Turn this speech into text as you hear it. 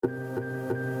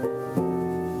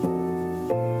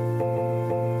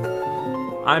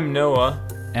I'm Noah.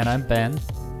 And I'm Ben.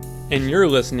 And you're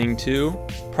listening to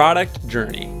Product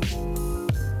Journey.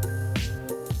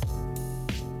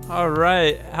 All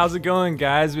right. How's it going,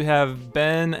 guys? We have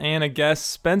Ben and a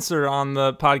guest, Spencer, on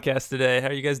the podcast today. How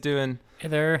are you guys doing? Hey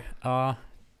there.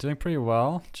 Doing pretty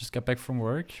well. Just got back from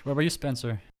work. What about you,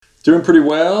 Spencer? Doing pretty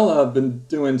well. I've been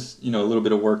doing, a little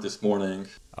bit of work this morning.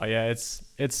 Oh yeah,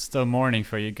 it's the morning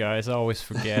for you guys. I always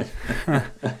forget.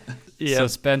 Yeah. So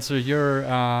Spencer,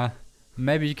 you're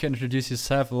maybe you can introduce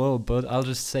yourself a little bit. I'll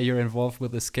just say you're involved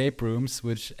with escape rooms,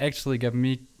 which actually got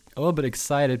me a little bit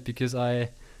excited because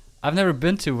I've never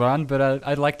been to one, but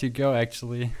I'd like to go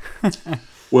actually.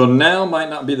 Well, now might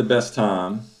not be the best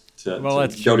time to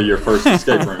go to your first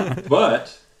escape room,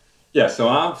 but yeah. So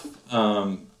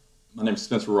my name's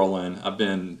Spencer Rowland. I've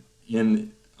been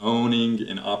owning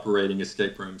and operating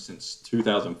escape rooms since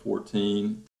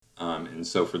 2014, and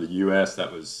so for the U.S.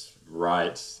 that was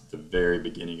right the very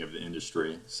beginning of the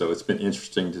industry. So it's been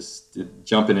interesting to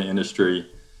jump in the industry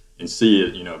and see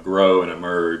it, grow and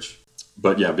emerge.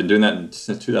 But yeah, I've been doing that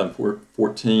since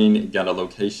 2014. Got a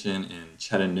location in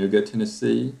Chattanooga,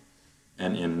 Tennessee,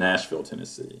 and in Nashville,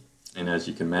 Tennessee. And as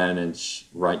you can manage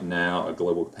right now, a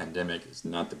global pandemic is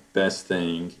not the best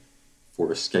thing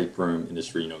for escape room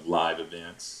industry, live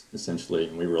events, essentially.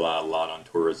 And we rely a lot on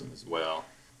tourism as well.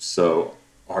 So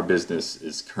our business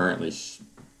is currently,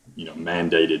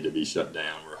 mandated to be shut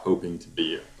down. We're hoping to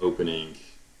be opening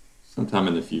sometime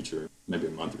in the future, maybe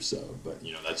a month or so, but,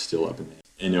 that's still up in the air.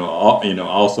 And, I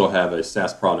also have a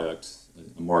SaaS product,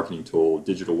 a marketing tool,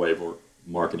 digital waiver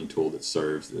marketing tool that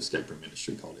serves the escape room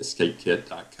industry called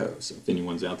escapekit.co. So if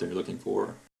anyone's out there looking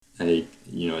for a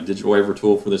digital waiver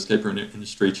tool for the escape room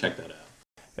industry, check that out.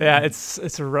 Yeah,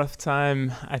 it's a rough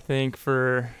time, I think,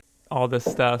 for all this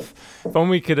stuff. If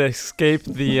only we could escape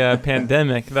the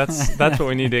pandemic. That's what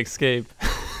we need to escape.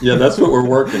 Yeah, that's what we're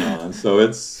working on. So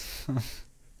it's,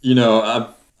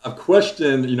 I've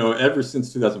questioned, ever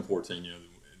since 2014,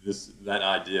 that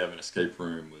idea of an escape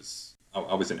room was,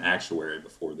 I was an actuary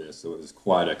before this, so it was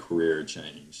quite a career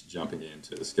change jumping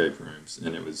into escape rooms.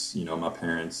 And it was, my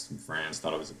parents and friends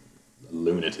thought I was a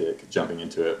lunatic jumping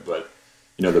into it, but,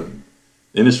 the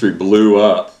industry blew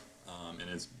up, and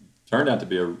it's turned out to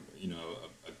be a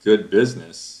good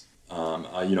business.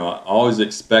 I always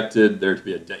expected there to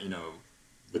be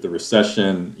with the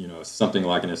recession, something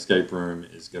like an escape room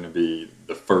is going to be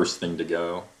the first thing to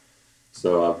go.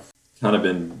 So I've kind of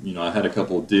been, I had a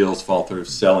couple of deals fall through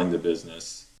selling the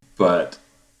business, but,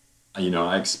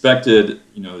 I expected,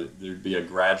 there'd be a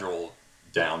gradual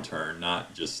downturn,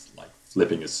 not just like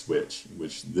flipping a switch,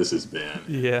 which this has been.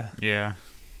 Yeah. Yeah.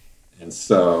 And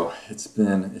so it's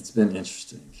been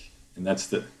interesting. And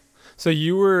that's So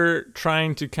you were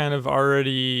trying to kind of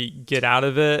already get out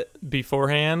of it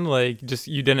beforehand? Like, just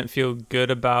you didn't feel good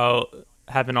about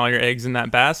having all your eggs in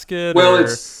that basket? Well,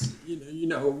 it's,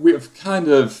 we've kind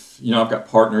of, I've got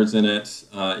partners in it.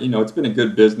 It's been a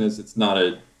good business. It's not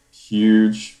a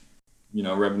huge,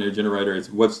 revenue generator.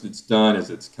 What it's done is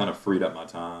it's kind of freed up my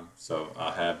time. So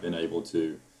I have been able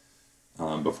to,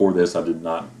 before this, I did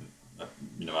not, I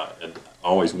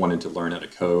always wanted to learn how to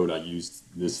code. I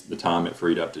used the time it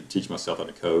freed up to teach myself how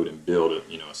to code and build a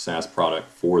SaaS product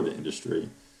for the industry.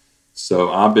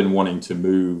 So I've been wanting to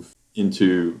move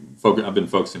into focus. I've been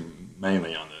focusing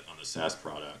mainly on the SaaS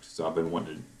product. So I've been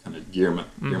wanting to kind of gear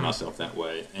myself that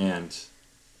way. And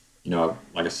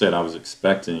like I said, I was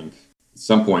expecting at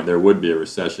some point there would be a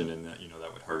recession, and that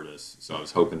that would hurt us. So I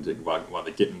was hoping to, while the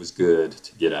getting was good,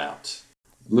 to get out.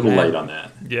 A little late on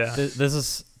that. Yeah.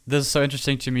 This is so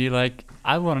interesting to me. Like,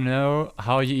 I want to know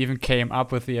how you even came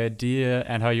up with the idea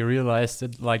and how you realized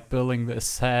it, like building the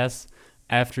SaaS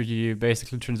after you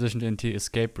basically transitioned into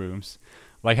escape rooms.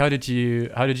 Like, how did you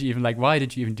even, like, why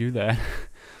did you even do that?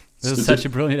 This is such a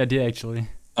brilliant idea, actually.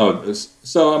 Oh,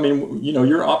 so, I mean,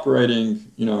 you're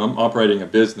operating, I'm operating a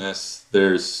business.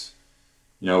 There's,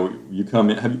 you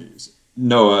come in,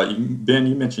 Noah, Ben,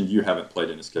 you mentioned you haven't played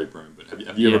an escape room, but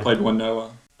have you ever played one,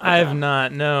 Noah? I have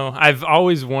not, no. I've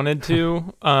always wanted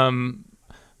to.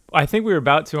 I think we were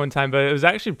about to one time, but it was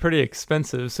actually pretty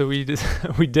expensive, so we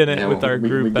didn't with our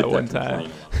group at one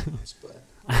time.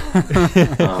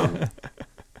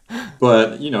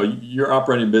 But you're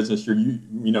operating a business.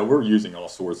 We're using all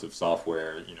sorts of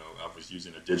software. I was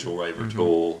using a digital waiver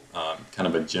tool, kind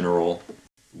of a general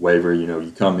waiver.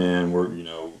 You come in,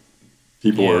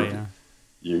 people are.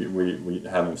 We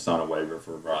have them sign a waiver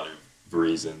for a variety of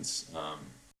reasons.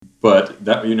 But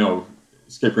that,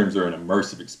 escape rooms are an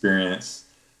immersive experience.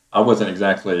 I wasn't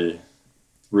exactly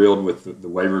thrilled with the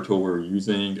waiver tool we were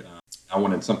using. I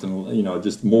wanted something,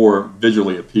 just more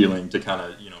visually appealing to kind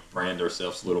of, brand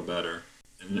ourselves a little better.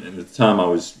 and at the time I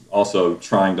was also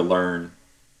trying to learn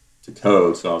to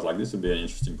code, so I was like, this would be an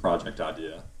interesting project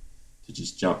idea to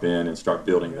just jump in and start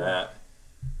building that.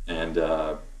 And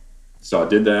so I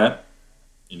did that,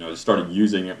 started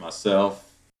using it myself.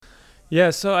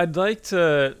 Yeah, so I'd like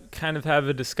to kind of have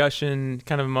a discussion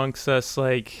kind of amongst us,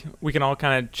 like we can all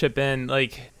kind of chip in,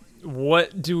 like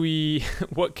what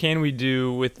can we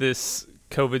do with this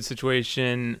COVID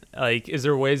situation? Like, is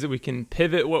there ways that we can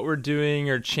pivot what we're doing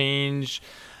or change?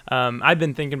 I've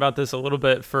been thinking about this a little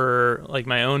bit for like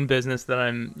my own business that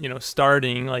I'm,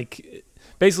 starting. Like,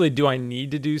 basically, do I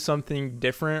need to do something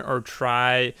different or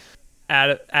try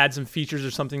add some features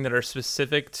or something that are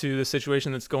specific to the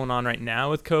situation that's going on right now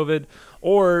with COVID?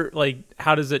 Or like,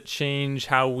 how does it change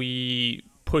how we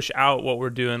push out what we're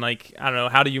doing? Like, I don't know,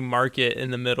 how do you market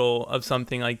in the middle of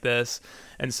something like this?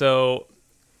 And so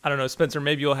I don't know, Spencer,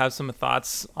 maybe you'll have some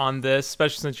thoughts on this,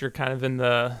 especially since you're kind of in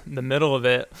the middle of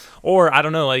it. Or I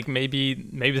don't know, like maybe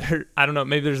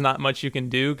there's not much you can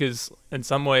do, because in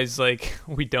some ways, like,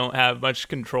 we don't have much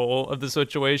control of the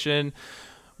situation,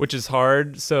 which is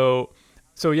hard. So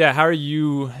yeah, how are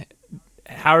you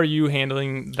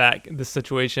handling the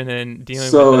situation and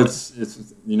dealing with it? So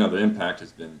it's the impact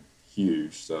has been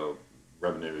huge. So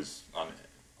revenue is on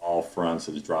all fronts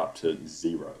has dropped to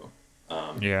zero.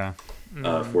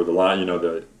 For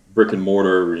the brick and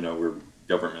mortar, we're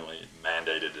governmentally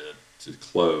mandated to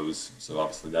close. So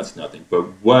obviously that's nothing. But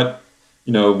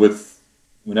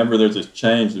whenever there's a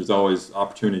change, there's always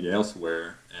opportunity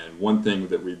elsewhere. And one thing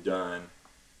that we've done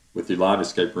with the live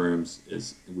escape rooms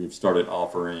is we've started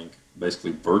offering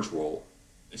basically virtual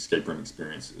escape room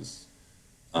experiences.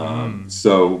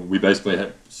 So we basically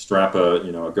strap a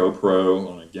GoPro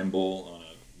on a gimbal on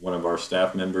one of our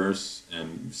staff members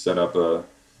and set up a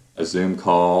Zoom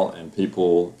call, and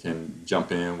people can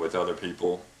jump in with other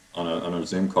people on a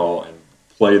Zoom call and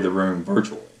play the room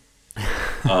virtually.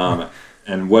 And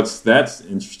that's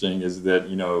interesting is that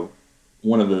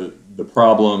one of the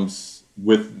problems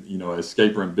with an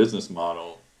escape room business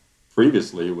model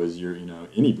previously was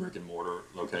any brick and mortar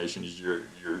location is you're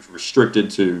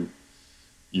restricted to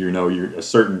you're a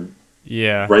certain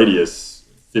radius,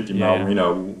 50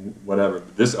 mile, whatever.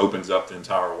 This opens up the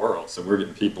entire world, so we're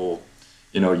getting people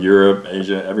Europe,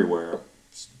 Asia, everywhere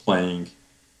playing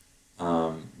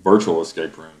virtual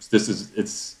escape rooms.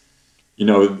 The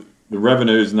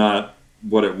revenue is not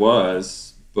what it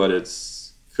was, but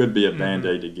could be a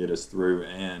Band-Aid to get us through,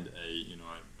 and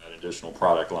an additional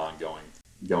product line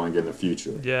going in the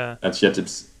future. Yeah. That's yet to.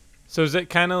 So is it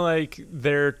kind of like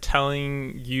they're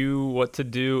telling you what to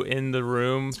do in the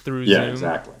room through Zoom? Yeah,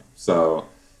 exactly. So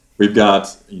we've got,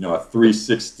 a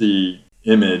 360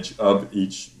 image of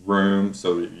each room.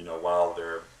 So, while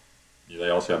they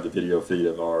also have the video feed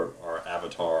of our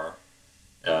avatar.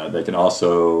 They can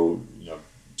also,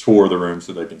 tour the room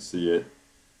so they can see it.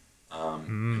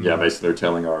 Basically they're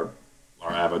telling our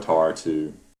avatar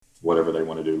to whatever they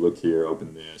want to do. Look here,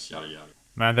 open this, yada, yada.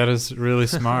 Man, that is really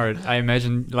smart. I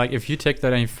imagine, like, if you take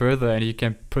that any further and you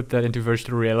can put that into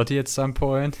virtual reality at some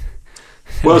point,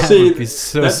 well, that would be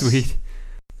so sweet.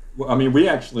 Well, I mean, we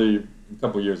actually, a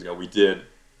couple of years ago, we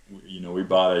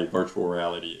bought a virtual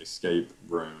reality escape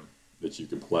room that you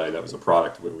could play. That was a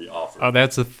product that we offered. Oh,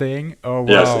 that's a thing? Oh,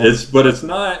 wow. Yes, but it's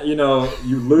not, you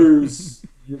lose,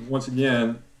 once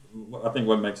again, I think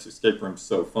what makes escape rooms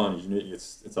so fun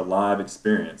is it's a live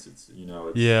experience. It's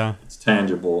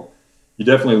tangible. You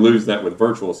definitely lose that with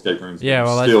virtual escape rooms. Yeah,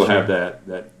 well, still have that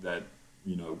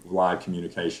live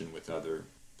communication with other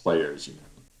players.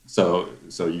 So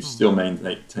you still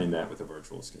maintain that with a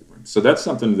virtual escape room. So that's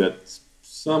something that's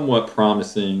somewhat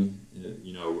promising.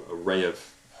 A ray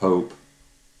of hope.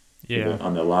 Yeah.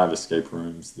 On the live escape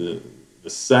rooms, the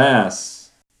SaaS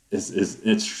it's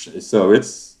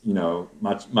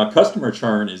my customer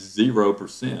churn is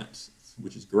 0%,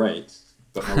 which is great,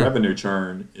 but my revenue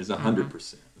churn is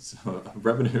 100%. So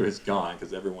revenue is gone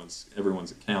because everyone's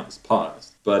account is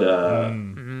paused. But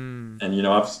and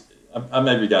I've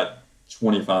maybe got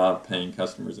 25 paying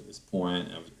customers at this point,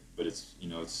 but I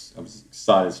was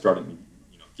excited starting to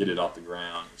get it off the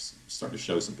ground, starting to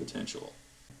show some potential.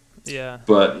 Yeah.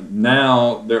 But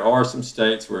now there are some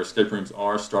states where escape rooms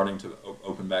are starting to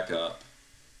open back up.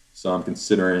 So I'm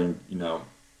considering,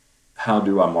 how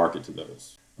do I market to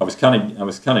those? I was kind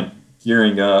of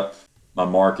gearing up my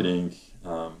marketing.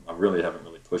 I really haven't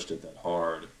pushed it that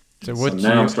hard. So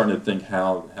now I'm starting to think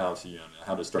how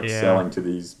to start selling to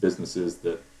these businesses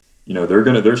that,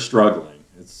 they're struggling.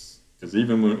 It's because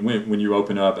even when you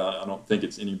open up, I don't think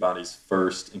it's anybody's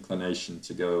first inclination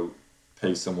to go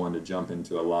pay someone to jump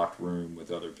into a locked room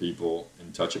with other people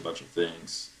and touch a bunch of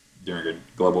things. during a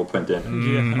global pandemic.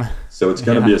 Yeah. So it's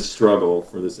going to be a struggle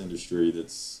for this industry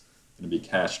that's going to be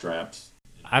cash strapped.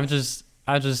 I'm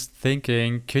just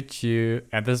thinking, could you,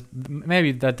 and this,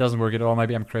 maybe that doesn't work at all,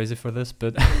 maybe I'm crazy for this,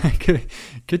 but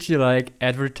could you like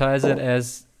advertise it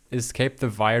as escape the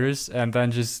virus and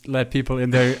then just let people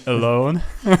in there alone?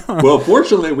 Well,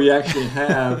 fortunately, we actually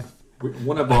have,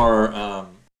 one of our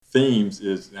themes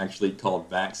is actually called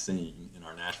vaccine in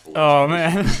our Nashville. Oh,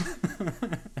 man.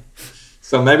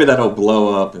 So maybe that'll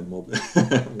blow up and we'll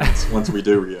once we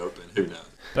do reopen, who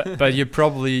knows? But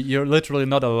you're literally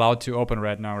not allowed to open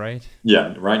right now, right?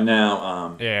 Yeah, right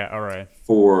now. Yeah, all right.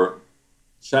 For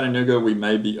Chattanooga, we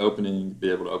may be able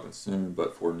to open soon,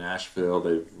 but for Nashville,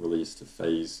 they've released a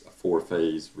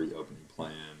 4-phase reopening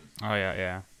plan. Oh,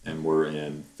 yeah. And we're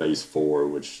in phase 4,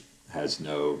 which has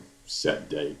no set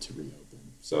date to reopen.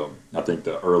 So I think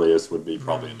the earliest would be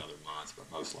probably another month, but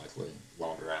most likely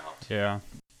longer out. Yeah.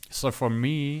 So for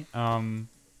me,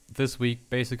 this week,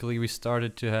 basically, we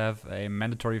started to have a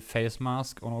mandatory face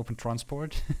mask on open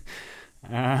transport.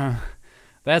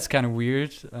 That's kind of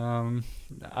weird.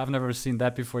 I've never seen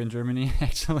that before in Germany,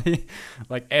 actually.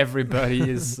 Like, everybody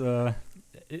is,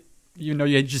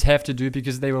 you just have to do it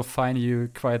because they will fine you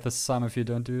quite the sum if you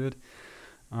don't do it.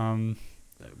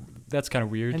 That's kind of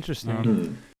weird.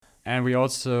 Interesting. And we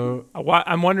also...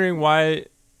 I'm wondering why...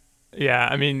 Yeah,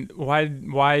 I mean,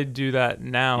 why do that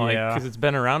now? Like, because it's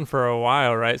been around for a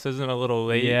while, right? So isn't it a little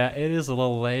late? Yeah, it is a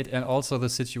little late, and also the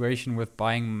situation with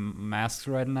buying masks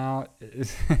right now,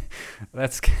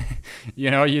 that's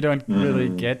you don't really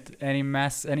get any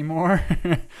masks anymore,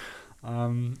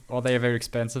 or they are very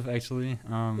expensive actually.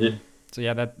 So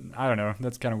yeah, that I don't know,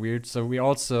 that's kind of weird. So we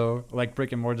also like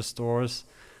brick and mortar stores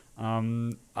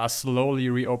are slowly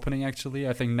reopening. Actually,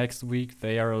 I think next week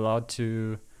they are allowed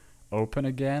to open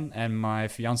again, and my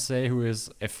fiance, who is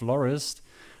a florist,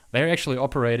 they're actually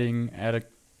operating at a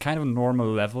kind of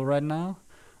normal level right now.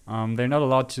 They're not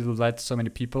allowed to let so many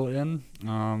people in,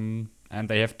 and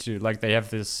they have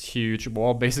this huge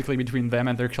wall basically between them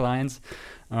and their clients,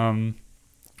 or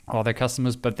their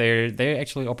customers, but they're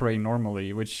actually operating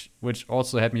normally, which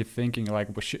also had me thinking, like,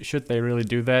 should they really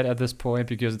do that at this point,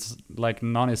 because it's like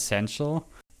non-essential.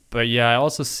 But yeah, I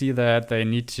also see that they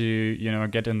need to,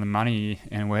 get in the money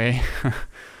in a way.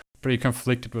 Pretty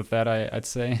conflicted with that, I'd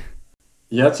say.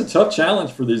 Yeah, it's a tough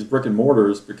challenge for these brick and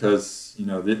mortars because,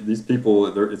 these people,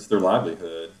 it's their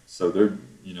livelihood. So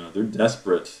they're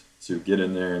desperate to get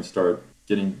in there and start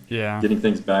getting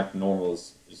things back to normal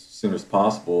as soon as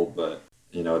possible. But,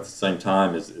 at the same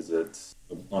time, is it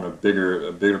on a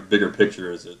bigger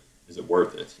picture, is it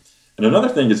worth it? And another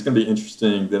thing that's going to be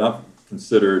interesting that I've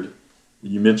considered,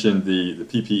 you mentioned the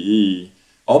PPE.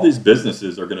 All these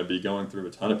businesses are going to be going through a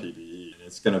ton of PPE, and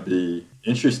it's going to be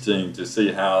interesting to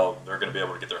see how they're going to be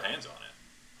able to get their hands on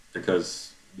it,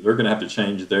 because they're going to have to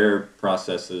change their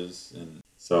processes. And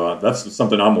so that's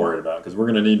something I'm worried about, because we're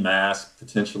going to need masks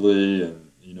potentially, and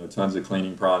tons of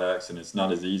cleaning products, and it's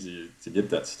not as easy to get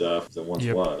that stuff as it once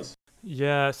was.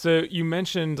 Yeah, so you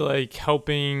mentioned like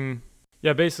helping,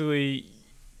 basically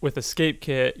with Escape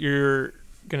Kit, you're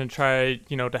going to try,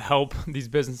 to help these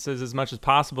businesses as much as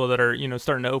possible that are,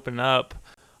 starting to open up.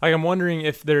 Like, I'm wondering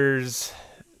if there's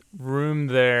room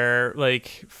there,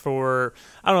 like, for,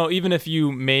 I don't know, even if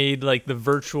you made like the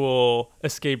virtual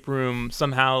escape room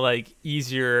somehow like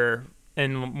easier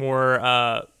and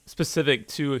more specific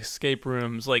to escape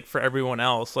rooms, like for everyone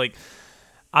else. Like,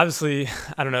 obviously,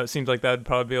 I don't know, it seems like that would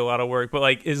probably be a lot of work, but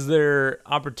like, is there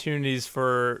opportunities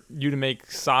for you to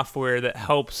make software that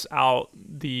helps out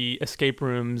the escape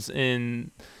rooms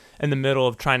in the middle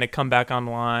of trying to come back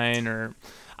online? Or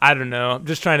I don't know, I'm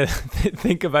just trying to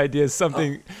think of ideas.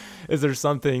 Is there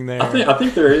something there? I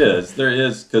think there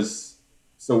is, because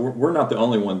we're not the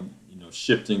only one,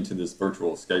 shifting to this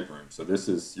virtual escape room. So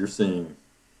you're seeing,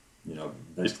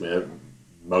 basically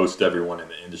most everyone in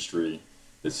the industry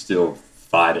is still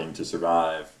fighting to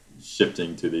survive,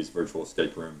 shifting to these virtual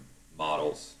escape room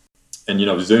models. And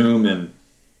Zoom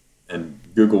and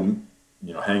Google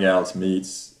Hangouts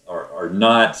Meets are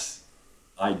not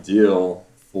ideal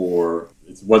for,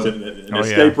 it wasn't an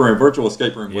escape room. Virtual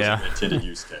escape room wasn't an intended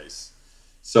use case.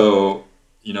 So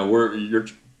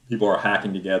people are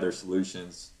hacking together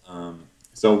solutions.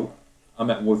 So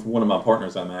I'm with one of my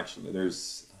partners.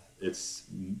 It's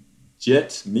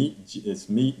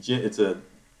a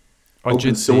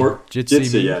open source Jitsi,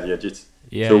 Jitsi.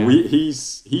 Yeah. So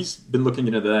he's been looking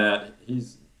into that.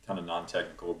 He's kind of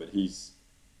non-technical, but I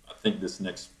think this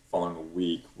next following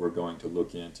week we're going to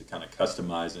look into kind of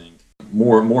customizing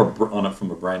more on it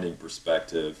from a branding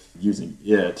perspective using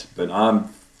it. But I'm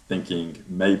thinking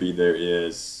maybe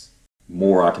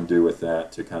more I can do with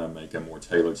that to kind of make a more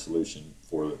tailored solution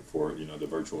for the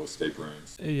virtual escape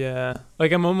rooms. Yeah,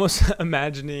 like I'm almost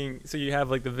imagining, so you have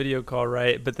like the video call,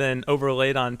 right? But then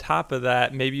overlaid on top of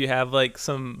that, maybe you have like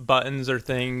some buttons or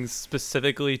things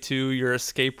specifically to your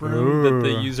escape room that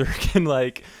the user can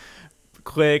like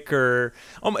click, or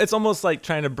it's almost like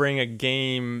trying to bring a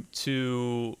game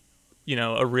to,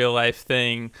 a real life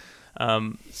thing.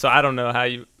 So I don't know how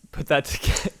you put that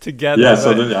together. Yeah,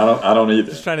 so I don't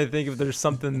either. Just trying to think if there's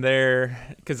something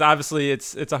there, because obviously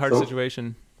it's a hard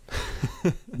situation.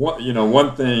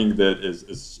 One thing that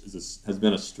has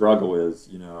been a struggle is,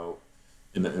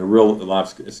 in a real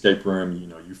life escape room,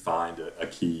 you find a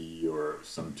key or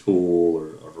some tool or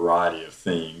a variety of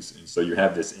things, and so you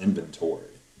have this inventory.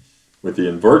 With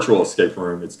the virtual escape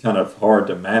room, it's kind of hard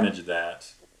to manage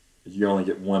that. You only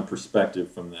get one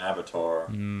perspective from the avatar.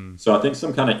 So I think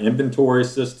some kind of inventory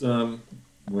system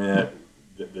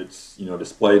that's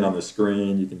displayed on the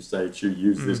screen, you can say,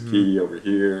 use this key over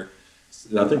here.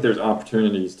 So I think there's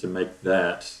opportunities to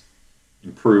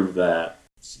improve that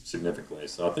significantly.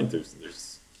 So I think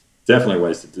there's definitely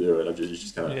ways to do it. You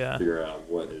just kind of figure out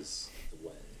what is the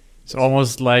way. It's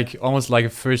almost like a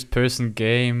first-person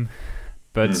game,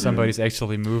 but somebody's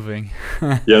actually moving.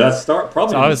 Yeah, that's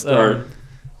probably. So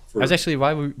I was actually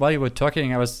while you were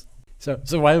talking, I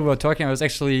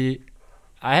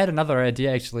had another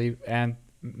idea actually, and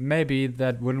maybe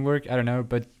that wouldn't work. I don't know,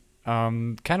 but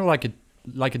kind of like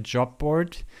a job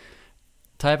board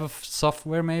type of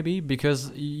software maybe, because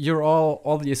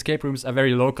all the escape rooms are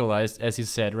very localized, as you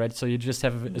said, right? So you just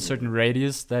have a certain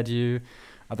radius that you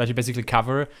basically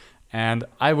cover. And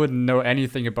I wouldn't know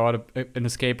anything about an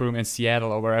escape room in Seattle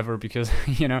or wherever, because,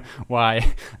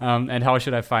 why? And how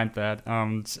should I find that?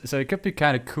 So it could be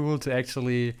kind of cool to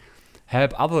actually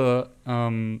help other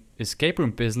escape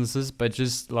room businesses, but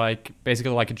just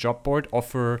basically like a job board,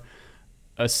 offer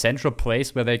a central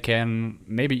place where they can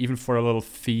maybe even for a little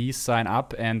fee sign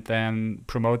up and then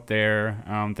promote their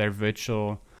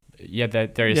virtual.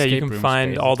 Their escape you can rooms,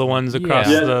 find basically. all the ones across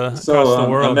across the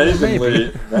world.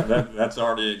 Amazingly, that's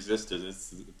already existed.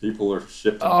 People are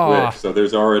shipped quick, so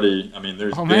there's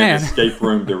been escape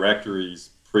room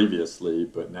directories previously,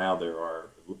 but now there are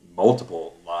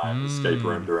multiple live escape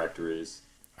room directories.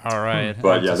 All right,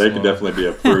 but they could definitely be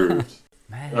approved.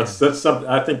 That's something.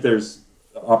 I think there's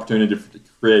opportunity to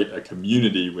create a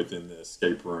community within the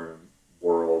escape room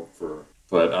world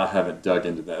but I haven't dug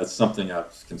into that. It's something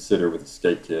I've considered with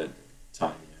Escape Kit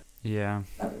time yet. Yeah.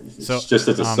 It's just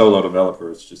as a solo developer,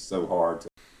 it's just so hard to,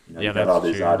 you got all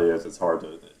these ideas. It's hard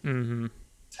to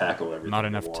tackle everything. Not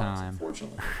enough time,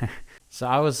 unfortunately. So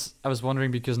I was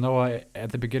wondering, because Noah,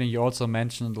 at the beginning you also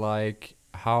mentioned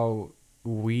how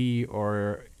we,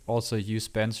 or also you,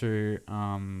 Spencer,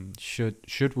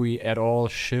 should we at all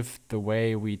shift the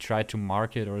way we try to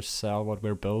market or sell what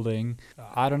we're building?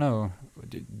 I don't know.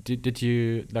 Did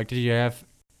you have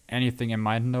anything in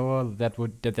mind, Noah,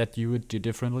 that you would do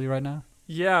differently right now?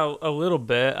 Yeah, a little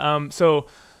bit. So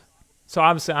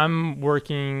obviously I'm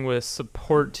working with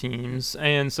support teams,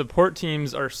 and support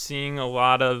teams are seeing a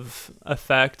lot of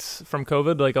effects from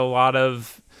COVID. Like a lot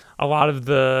of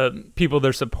the people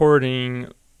they're supporting,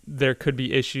 there could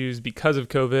be issues because of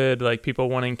COVID, like people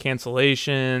wanting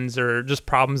cancellations or just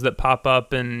problems that pop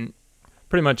up in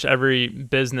pretty much every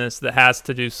business that has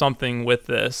to do something with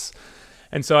this.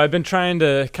 And so I've been trying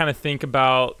to kind of think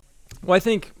about, I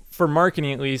think for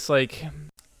marketing at least, I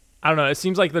don't know, it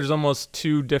seems like there's almost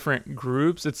two different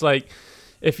groups. It's like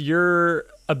if you're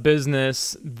a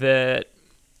business that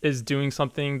is doing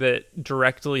something that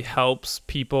directly helps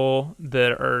people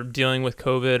that are dealing with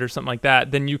COVID or something like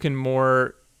that, then you can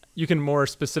more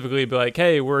specifically be like,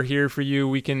 hey, we're here for you.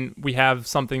 We have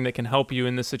something that can help you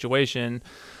in this situation.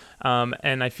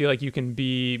 And I feel like you can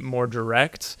be more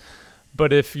direct.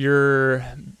 But if your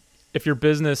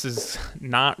business is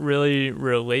not really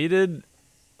related,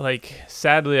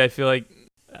 sadly, I feel like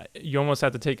you almost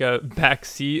have to take a back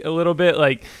seat a little bit.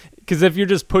 Because if you're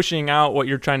just pushing out what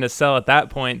you're trying to sell at that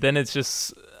point, then it's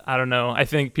just, I don't know. I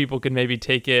think people could maybe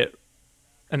take it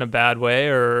in a bad way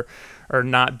or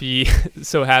not be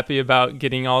so happy about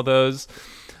getting all those.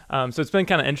 So it's been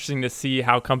kind of interesting to see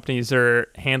how companies are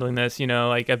handling this.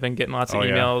 I've been getting lots of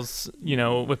emails,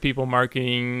 with people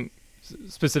marketing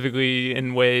specifically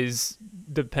in ways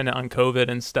dependent on COVID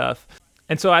and stuff.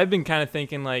 And so I've been kind of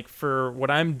thinking, for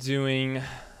what I'm doing,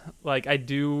 I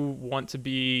do want to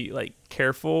be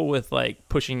careful with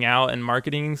pushing out and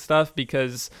marketing stuff,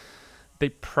 because they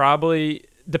probably,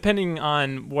 depending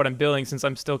on what I'm building, since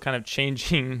I'm still kind of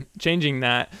changing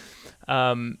that,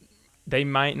 they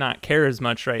might not care as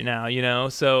much right now,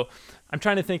 So I'm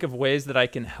trying to think of ways that I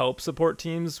can help support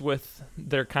teams with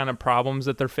their kind of problems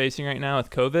that they're facing right now with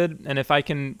COVID. And if I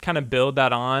can kind of build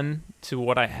that on to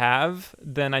what I have,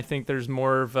 then I think there's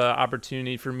more of an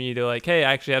opportunity for me to like, hey,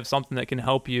 I actually have something that can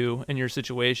help you in your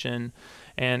situation.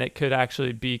 And it could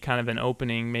actually be kind of an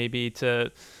opening maybe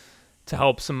to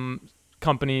help some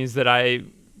companies that I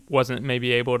wasn't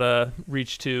maybe able to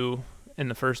reach to in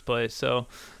the first place. So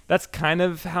that's kind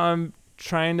of how I'm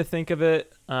trying to think of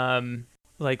it.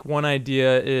 Like one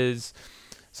idea is,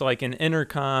 so like in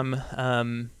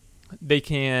Intercom, they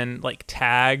can like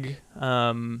tag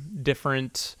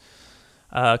different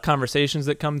conversations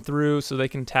that come through. So they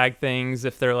can tag things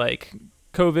if they're like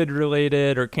COVID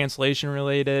related or cancellation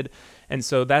related. And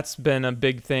so that's been a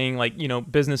big thing. Like,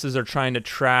 businesses are trying to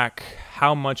track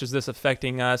how much is this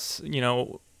affecting us,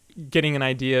 getting an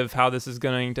idea of how this is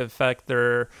going to affect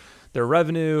their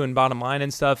revenue and bottom line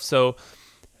and stuff. So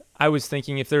I was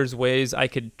thinking if there's ways I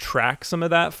could track some of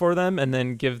that for them and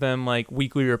then give them like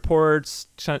weekly reports,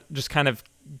 just kind of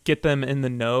get them in the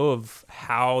know of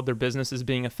how their business is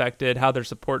being affected, how their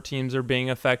support teams are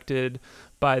being affected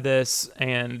by this.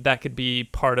 And that could be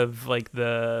part of like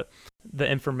the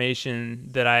information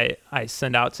that I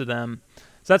send out to them.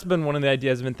 So that's been one of the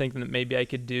ideas I've been thinking that maybe I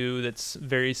could do that's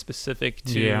very specific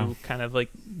to kind of like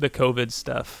the COVID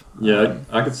stuff. Yeah,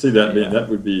 I could see that being, that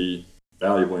would be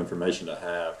valuable information to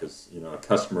have, because a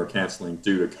customer canceling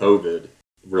due to COVID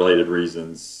related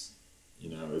reasons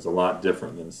is a lot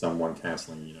different than someone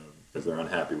canceling because they're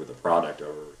unhappy with the product.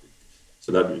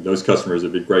 So those customers,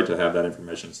 it'd be great to have that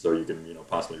information so you can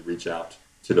possibly reach out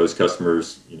to those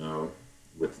customers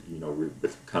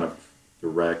with kind of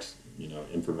direct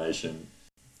information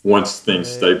once things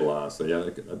stabilize. So yeah,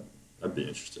 that'd be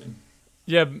interesting.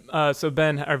 Yeah. So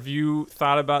Ben, have you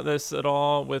thought about this at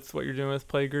all with what you're doing with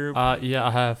Playgroup? Yeah,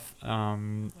 I have.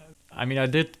 I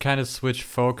did kind of switch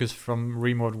focus from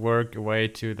remote work away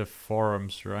to the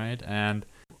forums, right? And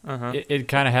it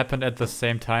kind of happened at the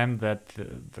same time that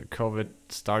the COVID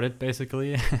started,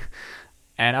 basically.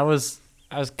 And I was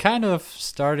kind of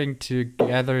starting to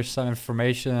gather some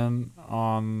information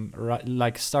on,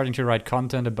 like, starting to write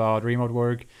content about remote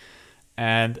work.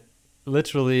 And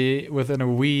literally within a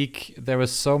week, there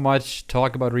was so much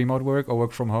talk about remote work or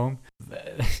work from home.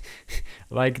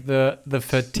 Like the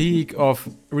fatigue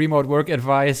of remote work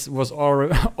advice was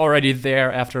already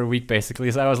there after a week,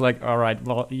 basically. So I was like, all right,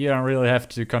 well, you don't really have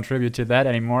to contribute to that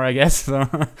anymore, I guess. So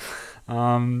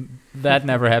that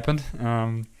never happened.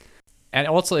 And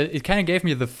also, it kind of gave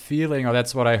me the feeling, or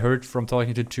that's what I heard from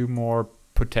talking to two more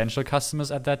potential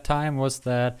customers at that time, was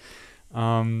that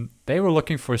they were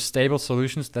looking for stable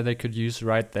solutions that they could use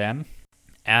right then.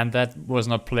 And that was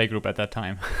not Playgroup at that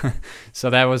time. So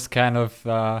that was kind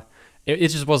of, it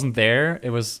just wasn't there. It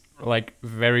was like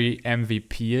very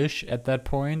MVP-ish at that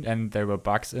point, and there were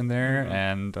bugs in there.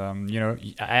 And,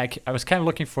 I was kind of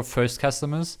looking for first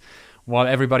customers while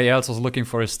everybody else was looking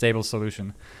for a stable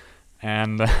solution.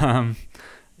 And that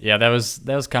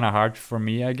was kind of hard for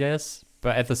me, I guess.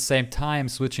 But at the same time,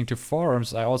 switching to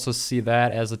forums, I also see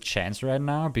that as a chance right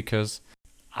now, because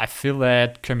I feel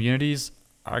that communities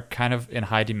are kind of in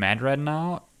high demand right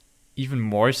now, even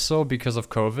more so because of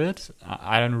COVID.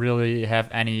 I don't really have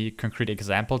any concrete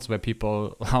examples where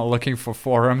people are looking for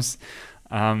forums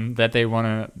that they want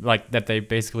to, like, that they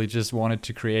basically just wanted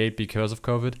to create because of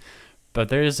COVID.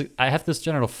 But I have this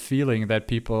general feeling that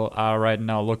people are right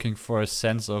now looking for a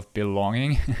sense of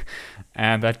belonging,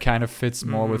 and that kind of fits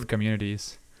more with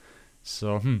communities.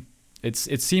 So it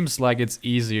seems like it's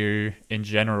easier in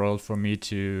general for me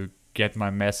to get my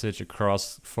message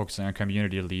across focusing on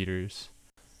community leaders.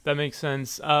 That makes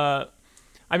sense. I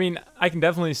can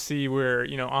definitely see where,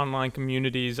 online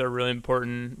communities are really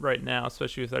important right now,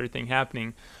 especially with everything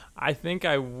happening. I think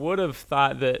I would have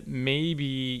thought that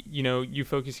maybe, you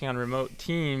focusing on remote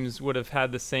teams would have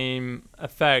had the same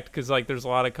effect, because like there's a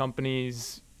lot of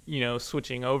companies,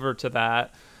 switching over to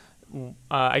that.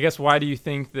 I guess, why do you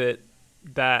think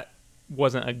that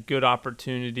wasn't a good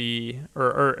opportunity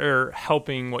or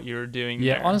helping what you were doing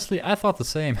there? Honestly, I thought the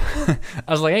same. I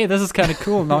was like, hey, this is kind of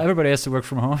cool. Now everybody has to work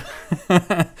from home.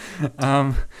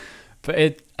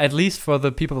 But at least for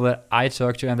the people that I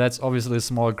talked to, and that's obviously a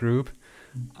small group,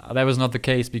 that was not the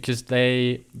case, because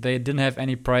they didn't have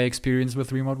any prior experience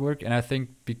with remote work. And I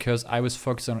think because I was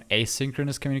focused on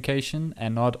asynchronous communication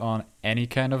and not on any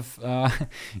kind of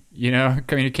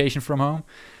communication from home,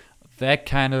 that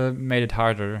kind of made it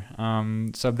harder.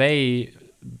 So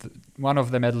one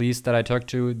of them at least that I talked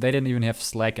to, they didn't even have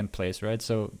Slack in place, right?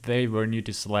 So they were new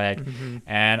to Slack.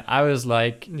 And I was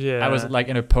like,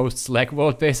 in a post-Slack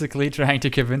world, basically trying to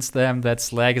convince them that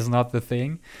Slack is not the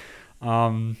thing.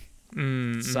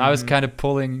 So I was kind of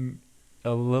pulling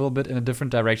a little bit in a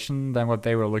different direction than what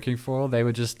they were looking for. They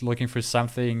were just looking for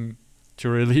something to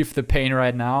relieve the pain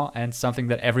right now and something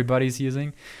that everybody's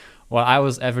using. Well, I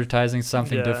was advertising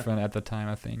something different at the time,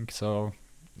 I think. So,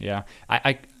 yeah.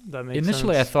 I that makes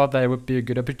initially sense. I thought that it would be a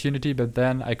good opportunity, but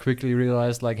then I quickly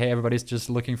realized, like, hey, everybody's just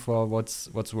looking for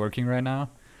what's working right now.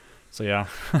 So, yeah.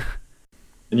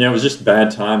 And yeah, it was just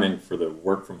bad timing for the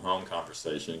work from home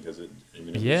conversation because it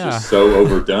was just so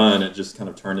overdone. It just kind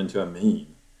of turned into a meme.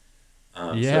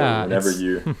 So whenever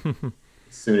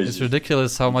it's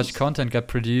ridiculous how much content got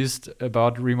produced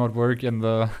about remote work in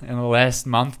the last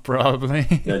month, probably.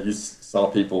 Yeah, you saw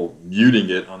people muting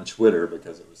it on Twitter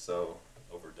because it was so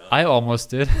overdone. I almost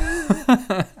did.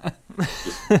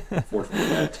 Just unfortunately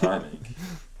bad timing.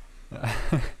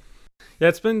 Yeah,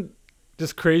 it's been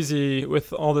just crazy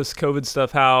with all this COVID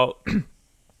stuff, how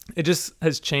it just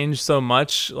has changed so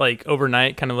much, like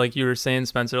overnight, kind of like you were saying,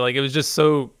 Spencer. Like it was just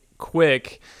so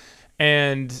quick,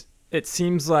 and it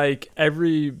seems like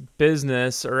every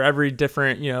business or every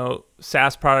different,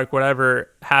 SaaS product, whatever,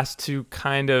 has to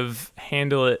kind of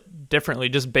handle it differently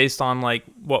just based on like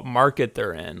what market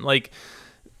they're in. Like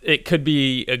it could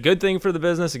be a good thing for the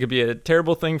business. It could be a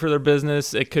terrible thing for their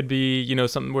business. It could be,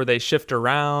 something where they shift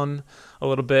around a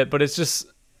little bit, but it's just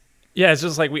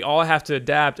like we all have to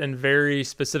adapt in very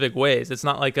specific ways. It's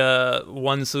not like a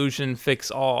one solution fix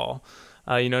all.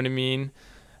 You know what I mean?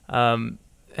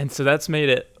 And so that's made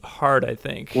it hard, I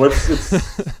think. Well, it's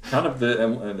kind of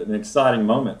an exciting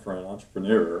moment for an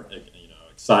entrepreneur.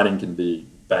 Exciting can be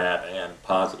bad and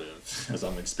positive, as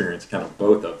I'm experiencing kind of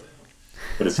both of them.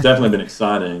 But it's definitely been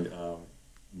exciting.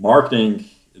 Marketing,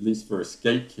 at least for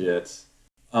escape kits,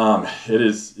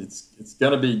 it's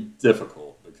going to be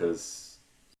difficult because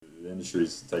the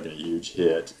industry's taking a huge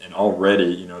hit, and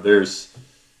already there's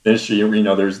industry.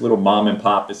 There's little mom and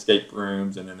pop escape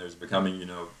rooms, and then there's becoming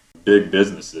big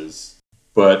businesses.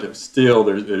 But still,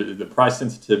 there's the price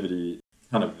sensitivity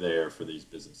kind of there for these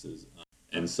businesses,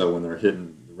 and so when they're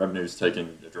hitting, the revenue's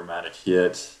taking a dramatic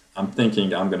hit. I'm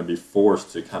thinking I'm going to be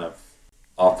forced to kind of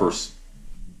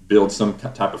build some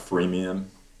type of freemium,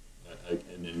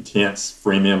 an intense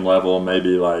freemium level, maybe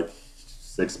like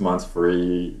 6 months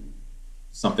free,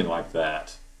 something like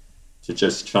that, to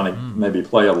just try to maybe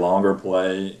play a longer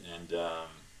play and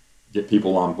get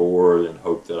people on board and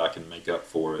hope that I can make up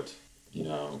for it,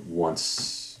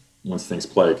 once things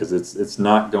play, because it's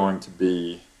not going to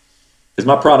be, because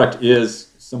my product is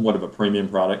somewhat of a premium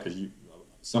product, because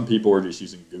some people are just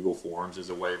using Google Forms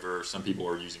as a waiver. Some people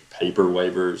are using paper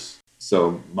waivers.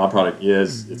 So my product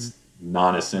is, it's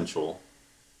non-essential,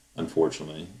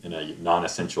 unfortunately, in a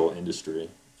non-essential industry.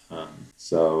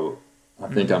 So I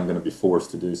think I'm going to be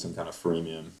forced to do some kind of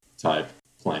freemium type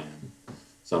plan.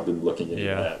 So I've been looking into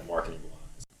that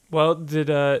marketing-wise. Well, did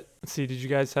you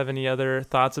guys have any other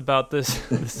thoughts about this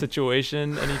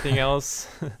situation? Anything else?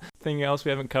 Anything else we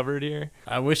haven't covered here?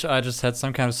 I wish I just had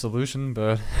some kind of solution,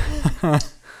 but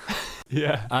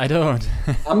yeah, I don't.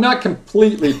 I'm not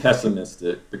completely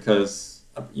pessimistic because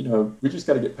we just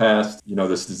got to get past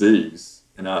this disease,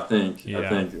 and I think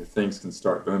things can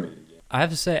start booming again. I have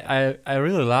to say, I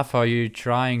really love how you're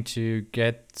trying to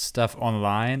get stuff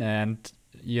online and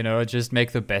just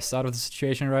make the best out of the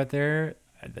situation right there.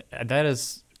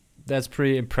 That's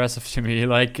pretty impressive to me.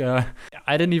 Like I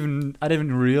didn't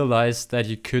even realize that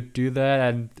you could do that,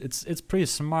 and it's pretty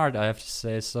smart, I have to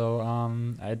say. So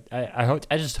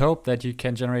I just hope that you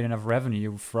can generate enough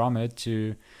revenue from it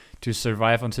to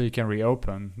survive until you can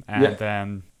reopen and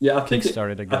then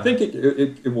kickstart it again. I think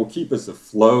it will keep us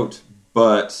afloat,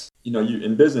 but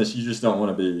in business you just don't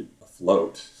want to be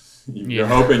afloat. You're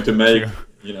hoping to make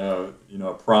a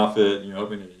profit. You're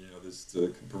hoping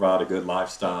to provide a good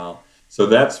lifestyle. So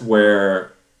that's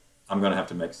where I'm going to have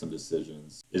to make some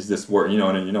decisions. Is this work?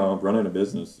 Running a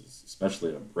business,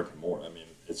 especially a brick and mortar,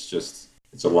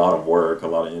 it's a lot of work, a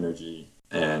lot of energy.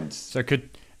 And so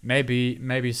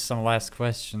maybe some last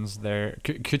questions there.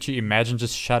 Could you imagine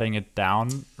just shutting it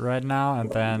down right now and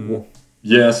then?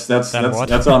 Yes, that's on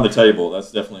the table.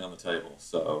 That's definitely on the table.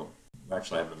 So I'm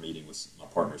actually having a meeting with my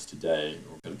partners today.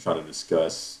 We're going to try to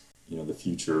discuss, the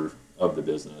future of the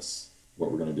business,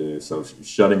 what we're going to do. So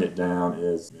shutting it down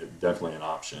is definitely an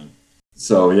option.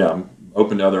 So yeah, I'm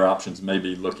open to other options,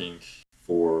 maybe looking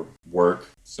for work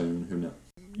soon, who knows.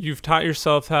 You've taught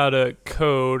yourself how to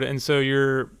code, and so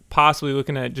you're possibly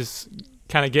looking at just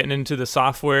kind of getting into the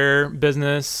software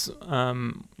business,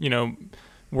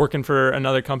 working for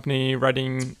another company,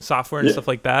 writing software and stuff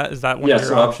like that. Is that one of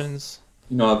your options?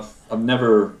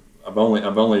 I've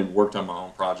only worked on my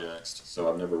own projects, so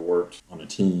I've never worked on a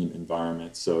team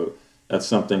environment. So that's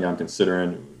something I'm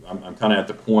considering. I'm kind of at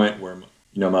the point where,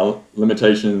 my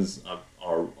limitations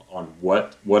are on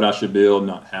what I should build,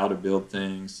 not how to build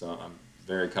things. So I'm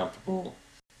very comfortable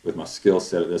with my skill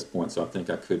set at this point. So I think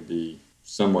I could be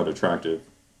somewhat attractive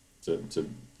to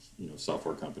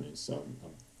software companies. So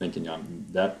I'm thinking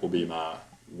that will be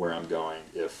where I'm going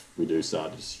if we do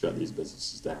decide to shut these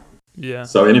businesses down. Yeah.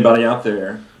 So anybody out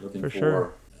there looking for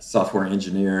sure. a software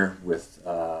engineer with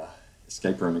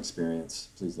escape room experience,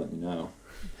 please let me know.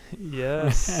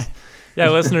 Yes. Yeah,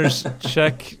 listeners,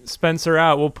 check Spencer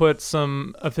out. We'll put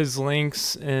some of his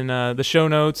links in the show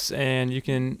notes, and you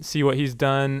can see what he's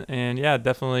done. And yeah,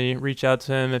 definitely reach out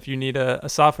to him if you need a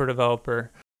software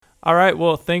developer. All right.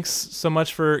 Well, thanks so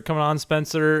much for coming on,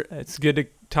 Spencer. It's good to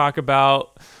talk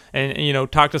about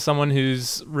and talk to someone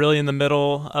who's really in the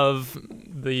middle of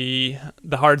the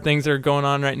hard things that are going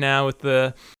on right now with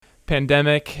the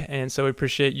pandemic. And so we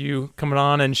appreciate you coming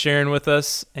on and sharing with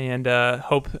us, and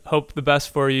hope the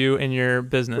best for you in your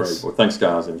business. Great. Well, thanks,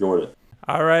 guys. Enjoyed it.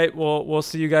 All right. Well, we'll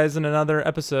see you guys in another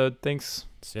episode. Thanks.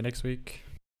 See you next week.